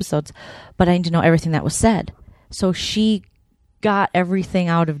previous episodes, but I need to know everything that was said. So she got everything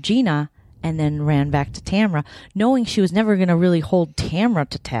out of Gina and then ran back to Tamra, knowing she was never going to really hold Tamra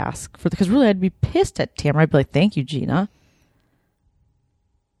to task because really I'd be pissed at Tamra. I'd be like, thank you, Gina.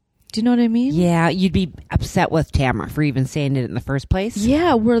 Do you know what I mean? Yeah, you'd be upset with Tamra for even saying it in the first place.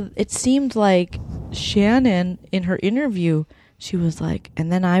 Yeah, where it seemed like Shannon, in her interview, she was like, and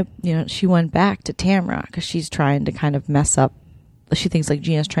then she went back to Tamra because she's trying to kind of mess up. She thinks like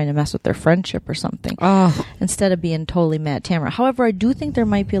Gina's trying to mess with their friendship or something. Oh. Instead of being totally mad at Tamra. However, I do think there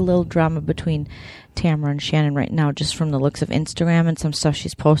might be a little drama between Tamra and Shannon right now, just from the looks of Instagram and some stuff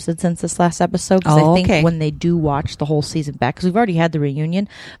she's posted since this last episode. Because I think when they do watch the whole season back, because we've already had the reunion,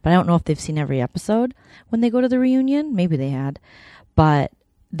 but I don't know if they've seen every episode when they go to the reunion. Maybe they had. But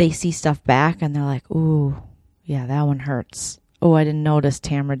they see stuff back and they're like, ooh, yeah, that one hurts. Oh, I didn't notice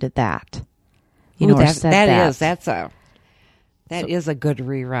Tamra did that. That's That is a good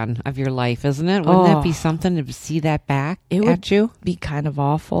rerun of your life, isn't it? Wouldn't that be something to see that back at you? Be kind of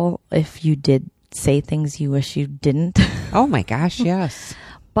awful if you did say things you wish you didn't. Oh my gosh, yes.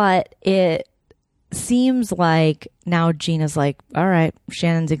 But it seems like now Gina's like, all right,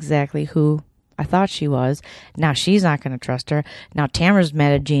 Shannon's exactly who I thought she was. Now she's not going to trust her. Now Tamara's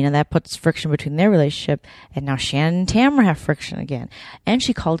mad at Gina. That puts friction between their relationship. And now Shannon and Tamara have friction again. And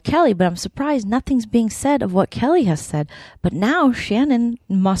she called Kelly, but I'm surprised nothing's being said of what Kelly has said. But now Shannon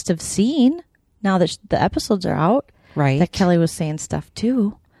must have seen, now that the episodes are out, right, that Kelly was saying stuff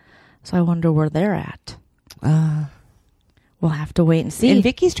too. So I wonder where they're at. We'll have to wait and see. And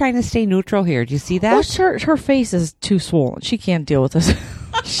Vicky's trying to stay neutral here. Do you see that? Well, her face is too swollen. She can't deal with this.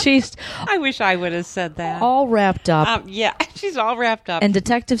 She's I wish I would have said that. all wrapped up. Yeah, she's all wrapped up. And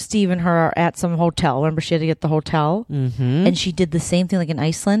Detective Steve and her are at some hotel. Remember, she had to get the hotel? Mm-hmm. And she did the same thing like in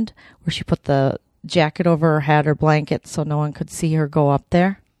Iceland, where she put the jacket over her head or blanket so no one could see her go up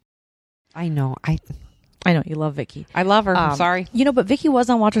there. I know. I know. You love Vicky. I love her. I'm sorry. But Vicky was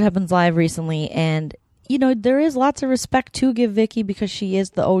on Watch What Happens Live recently, and there is lots of respect to give Vicky because she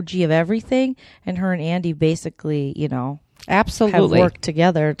is the OG of everything, and her and Andy basically, absolutely have worked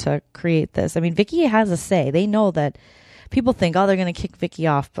together to create this. I mean, Vicky has a say. They know that people think, they're going to kick Vicky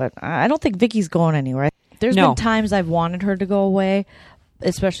off, but I don't think Vicky's going anywhere. There's been times I've wanted her to go away,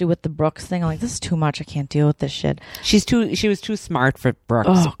 especially with the Brooks thing. I'm like, this is too much. I can't deal with this shit. She was too smart for Brooks.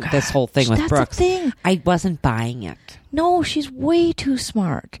 Oh, God. This whole thing with That's Brooks. The thing. I wasn't buying it. No, she's way too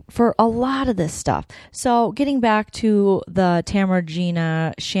smart for a lot of this stuff. So getting back to the Tamara,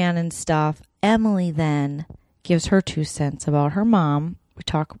 Gina, Shannon stuff, Emily then gives her 2 cents about her mom. We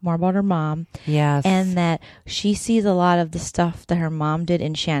talk more about her mom. Yes. And that she sees a lot of the stuff that her mom did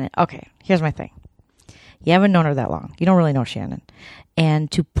in Shannon. Okay, here's my thing. You haven't known her that long. You don't really know Shannon.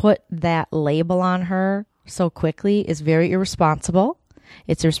 And to put that label on her so quickly is very irresponsible.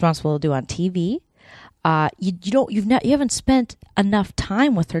 It's irresponsible to do on TV. You haven't spent enough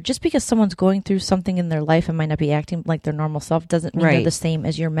time with her. Just because someone's going through something in their life and might not be acting like their normal self doesn't mean they're the same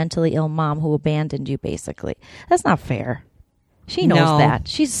as your mentally ill mom who abandoned you, basically. That's not fair. She knows that.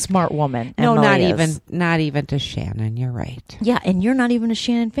 She's a smart woman. No, Emily not even to Shannon. You're right. Yeah, and you're not even a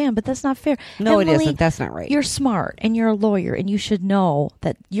Shannon fan, but that's not fair. No, Emily, it isn't. That's not right. You're smart and you're a lawyer, and you should know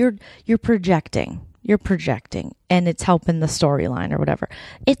that you're projecting. You're projecting, and it's helping the storyline or whatever.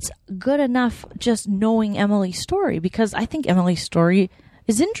 It's good enough just knowing Emily's story, because I think Emily's story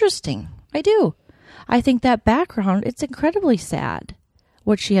is interesting. I do. I think that background, it's incredibly sad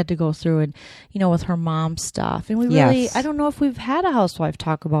what she had to go through, and with her mom stuff. And we really, I don't know if we've had a housewife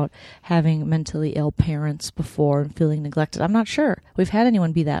talk about having mentally ill parents before and feeling neglected. I'm not sure we've had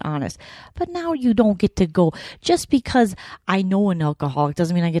anyone be that honest. But now you don't get to go, just because I know an alcoholic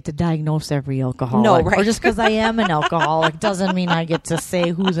doesn't mean I get to diagnose every alcoholic. No, right. Or just because I am an alcoholic doesn't mean I get to say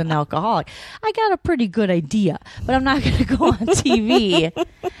who's an alcoholic. I got a pretty good idea, but I'm not going to go on TV.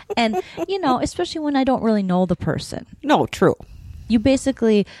 And, especially when I don't really know the person. No, true. They've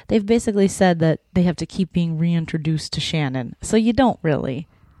basically said that they have to keep being reintroduced to Shannon. So you don't really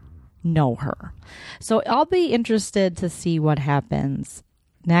know her. So I'll be interested to see what happens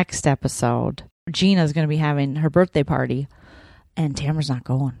next episode. Gina's going to be having her birthday party, and Tamara's not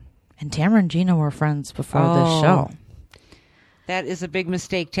going. And Tamara and Gina were friends before this show. That is a big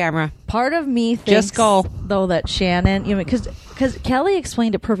mistake, Tamara. Part of me thinks, just go, though, that Shannon, because Kelly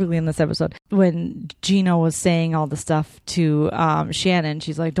explained it perfectly in this episode when Gina was saying all the stuff to Shannon.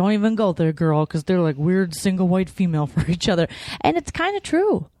 She's like, "Don't even go there, girl," because they're like weird single white female for each other, and it's kind of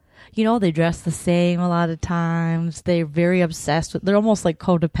true. They dress the same a lot of times. They're very obsessed with. They're almost like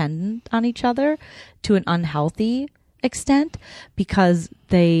codependent on each other to an unhealthy extent, because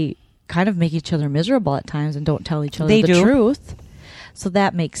they kind of make each other miserable at times and don't tell each other the truth. So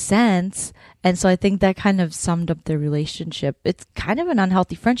that makes sense. And so I think that kind of summed up their relationship. It's kind of an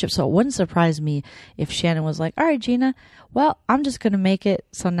unhealthy friendship. So it wouldn't surprise me if Shannon was like, "All right, Gina, well, I'm just going to make it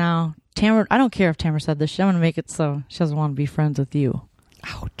so now Tamara, I don't care if Tamara said this, I'm going to make it so she doesn't want to be friends with you."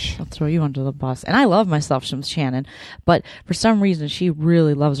 Ouch. I'll throw you under the bus. And I love myself some Shannon, but for some reason she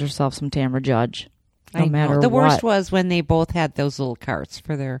really loves herself some Tamara Judge. No matter what. The worst was when they both had those little carts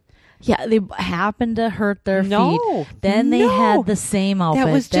for their... Yeah, they happened to hurt their feet. Then they had the same outfit.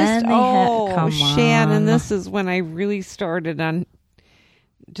 That was just, come Shannon, on. this is when I really started on,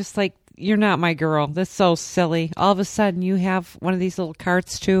 just like, you're not my girl. That's so silly. All of a sudden, you have one of these little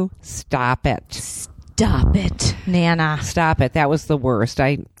carts, too. Stop it. Stop it, Nana. Stop it. That was the worst.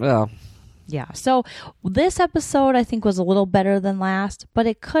 Yeah, so this episode, I think, was a little better than last, but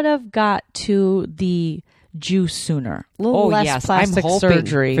it could have got to the juice sooner. A little less plastic I'm hoping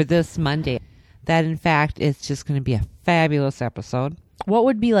surgery for this Monday. that in fact it's just going to be a fabulous episode. What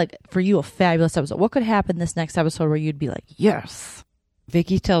would be like for you a fabulous episode? What could happen this next episode where you'd be like, yes?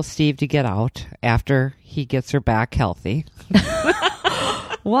 Vicky tells Steve to get out after he gets her back healthy.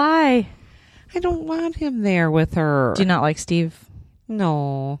 Why? I don't want him there with her. Do you not like Steve?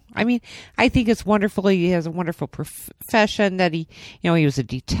 No. I mean, I think it's wonderful. He has a wonderful profession that he was a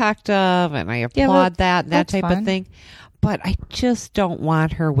detective, and I applaud that type of thing. But I just don't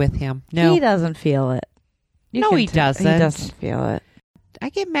want her with him. No. He doesn't feel it. No, he doesn't. He doesn't feel it. I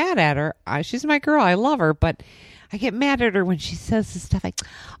get mad at her. She's my girl. I love her, but I get mad at her when she says this stuff like,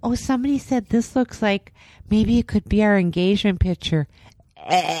 oh, somebody said this looks like maybe it could be our engagement picture.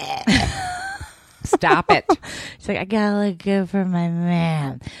 Stop it. She's like, I gotta look good for my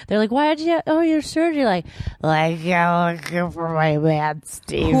man. They're like, why did you have your surgery? Like I gotta look good for my man,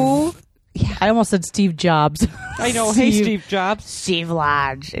 Steve. Who? Yeah. I almost said Steve Jobs. I know. Hey, Steve Jobs. Steve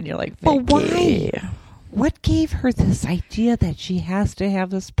Lodge. And you're like, but Vicky. why? What gave her this idea that she has to have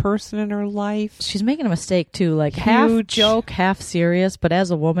this person in her life? She's making a mistake, too. Like, half joke, half serious. But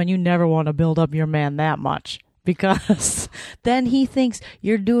as a woman, you never want to build up your man that much. Because then he thinks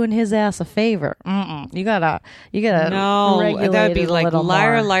you're doing his ass a favor. You gotta regulate that would be it a like little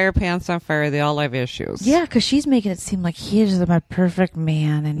liar, more. liar, pants on fire. They all have issues. Yeah, because she's making it seem like he's my perfect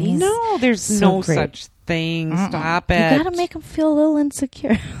man, and he's there's so no great. such thing. Stop it. You gotta make him feel a little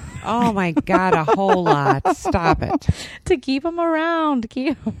insecure Oh my God, a whole lot. Stop it. to keep him around.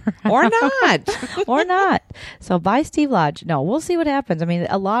 Or not. Or not. So bye, Steve Lodge. No, we'll see what happens. I mean,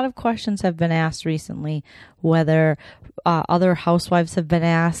 a lot of questions have been asked recently, whether other housewives have been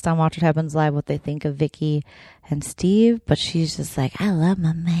asked on Watch What Happens Live what they think of Vicky and Steve, but she's just like, I love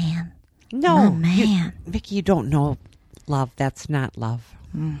my man. No, my man. Vicky, you don't know love. That's not love.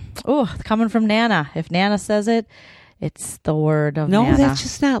 Oh, coming from Nana. If Nana says it, it's the word of No, Nana. that's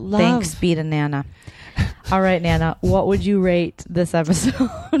just not love. Thanks be to Nana. All right, Nana, what would you rate this episode?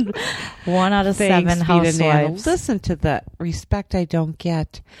 1 out of 7 Thanks be to Nana. housewives. Listen to the respect I don't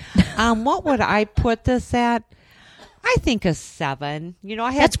get. What would I put this at? I think a 7.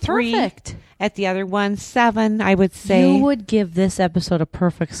 I had That's 3 perfect. at the other one. 7, I would say. You would give this episode a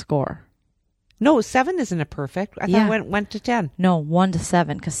perfect score. No, 7 isn't a perfect. I thought it went to 10. No, 1 to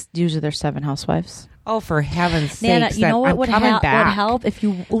 7, because usually there's 7 housewives. Oh, for heaven's Nana, sakes! you know what I'm would coming back. would help if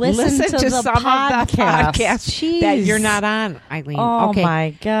you listen to the some podcast. of the podcasts Jeez. that you're not on, Eileen. Oh okay.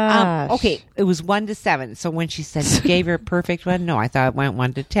 my gosh. Okay, it was 1 to 7. So when she said you gave her a perfect one, no, I thought it went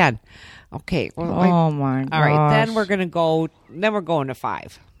 1 to 10. Okay. Well, Oh my gosh. all right. Then we're gonna go. Then we're going to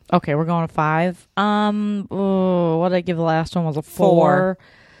 5. Okay, we're going to 5. What did I give the last one? Was a 4.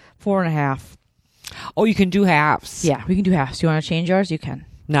 4.5. Oh, you can do halves. Yeah, we can do halves. Do you want to change yours? You can.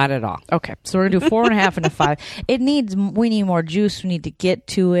 Not at all. Okay, so we're gonna do 4.5 and a 5. We need more juice. We need to get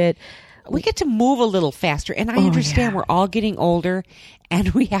to it. We get to move a little faster, and I understand we're all getting older, and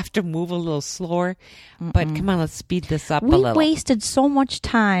we have to move a little slower. But come on, let's speed this up a We little. wasted so much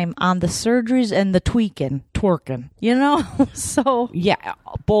time on the surgeries and the twerking. So Yeah,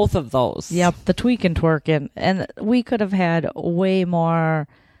 both of those. yep, the twerking, and we could have had way more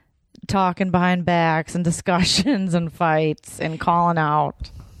talking behind backs and discussions and fights and calling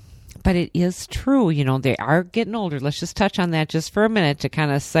out. But it is true, they are getting older. Let's just touch on that just for a minute to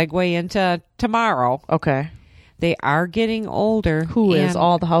kind of segue into tomorrow. Okay, They are getting older. who is and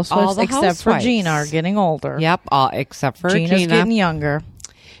all the housewives all the except for housewives. Gina are getting older. Yep, except for Gina's Gina. getting younger.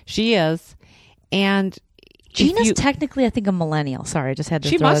 She is. And Gina's technically, I think, a millennial. Sorry, I just had to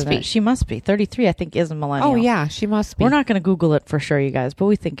She throw must that in. be. She must be. 33, I think, is a millennial. oh, yeah, she must be. We're not going to Google it for sure, you guys, but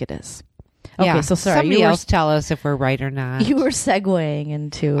we think it is. Okay, Yeah, so sorry. Somebody you else tell us if we're right or not. You were segueing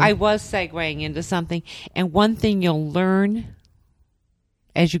into... I was segueing into something. And one thing you'll learn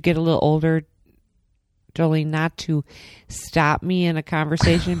as you get a little older, Jolene, not to stop me in a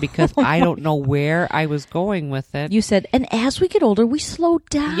conversation because I don't know where I was going with it. You said, and as we get older, we slow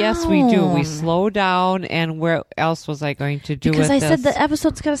down. Yes, we do. We slow down. And where else was I going to do because with I said this? the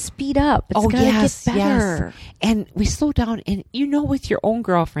episode's got to speed up. It's got to yes, get better. yes. And we slow down. And with your own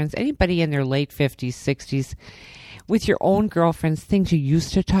girlfriends, anybody in their late 50s, 60s, with your own girlfriends, things you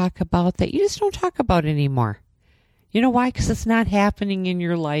used to talk about that you just don't talk about anymore. You know why? Because it's not happening in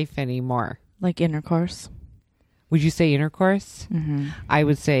your life anymore. Like intercourse. Would you say intercourse? Mm-hmm. I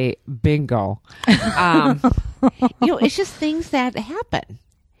would say bingo. It's just things that happen.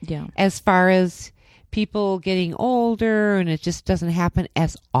 Yeah. As far as people getting older, and it just doesn't happen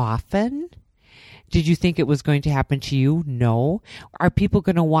as often. Did you think it was going to happen to you? No. Are people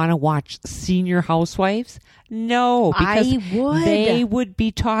going to want to watch Senior Housewives? No, because I would. they would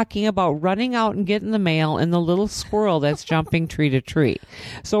be talking about running out and getting the mail and the little squirrel that's jumping tree to tree.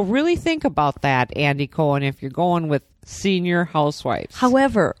 So really think about that, Andy Cohen, if you're going with Senior Housewives.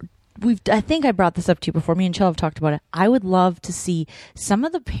 However, I think I brought this up to you before. Me and Chell have talked about it. I would love to see some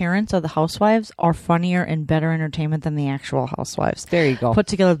of the parents of the housewives are funnier and better entertainment than the actual housewives. There you go. Put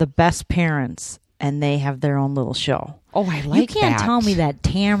together the best parents, and they have their own little show. Oh, I like You can't that. tell me that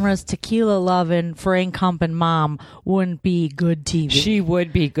Tamara's tequila loving, Frank Humpin' mom wouldn't be good TV. She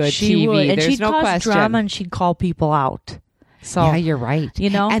would be good She TV. would. And There's she'd no cause question. drama and she'd call people out. So Yeah, you're right. You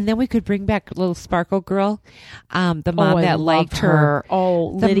know? And then we could bring back little Sparkle Girl, the mom I that loved liked her.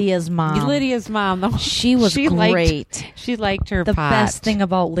 Oh, The- Lydia's mom. Lydia's mom. She was great. She liked her The pot. best thing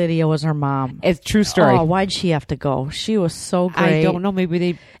about Lydia was her mom. It's a true story. Oh, why'd she have to go? She was so great. I don't know. Maybe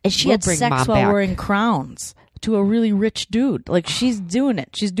they And she will had bring sex mom while back. wearing crowns to a really rich dude. Like, she's doing it.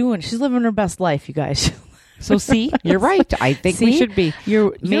 She's living her best life, you guys. So see, you're right. I think we See? should be.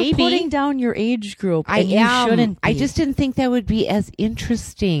 You're Maybe. putting down your age group. I and you am. shouldn't be. I just didn't think that would be as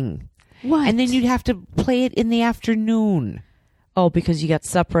interesting. What? And then you'd have to play it in the afternoon. Oh, because you got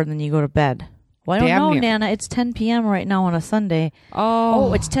supper and then you go to bed. Well, I don't Damn know, near. Nana. It's 10 p.m. right now on a Sunday.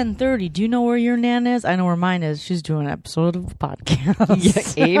 Oh, It's 10:30. Do you know where your Nana is? I know where mine is. She's doing an episode of the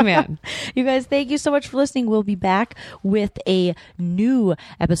podcast. yeah, amen. You guys, thank you so much for listening. We'll be back with a new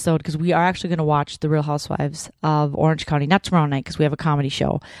episode because we are actually going to watch The Real Housewives of Orange County. Not tomorrow night because we have a comedy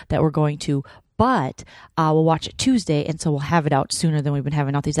show that we're going to. But we'll watch it Tuesday, and so we'll have it out sooner than we've been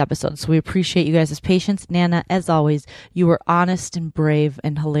having out these episodes. So we appreciate you guys' patience. Nana, as always, you were honest and brave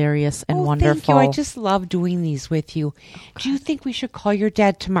and hilarious and wonderful. Thank you. I just love doing these with you. Do you think we should call your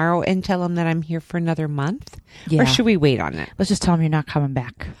dad tomorrow and tell him that I'm here for another month? Yeah. Or should we wait on it? Let's just tell him you're not coming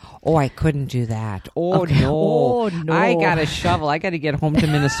back. Oh, I couldn't do that. Oh, Okay. no. Oh, no. I got to shovel. I got to get home to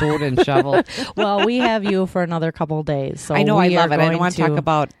Minnesota and shovel. Well, we have you for another couple of days. So I know. I we love are it. I don't going want to talk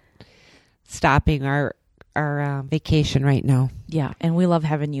about stopping our vacation right now. Yeah, and we love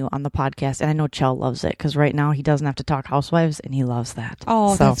having you on the podcast. And I know Chell loves it because right now he doesn't have to talk housewives, and he loves that.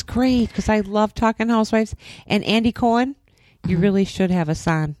 Oh, So- that's great because I love talking housewives. And Andy Cohen, you really should have us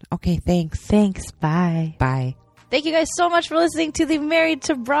on. Okay, thanks. Thanks. Bye. Bye. Thank you guys so much for listening to the Married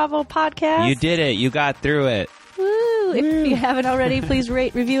to Bravo podcast. You did it. You got through it. Woo. If you haven't already, please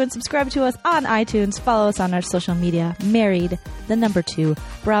rate, review, and subscribe to us on iTunes. Follow us on our social media, Married, 2,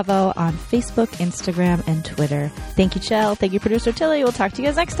 Bravo, on Facebook, Instagram, and Twitter. Thank you, Chell. Thank you, Producer Tilly. We'll talk to you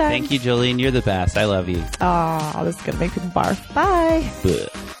guys next time. Thank you, Jolene. You're the best. I love you. Oh, this is going to make people barf. Bye.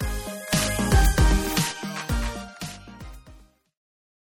 Blech.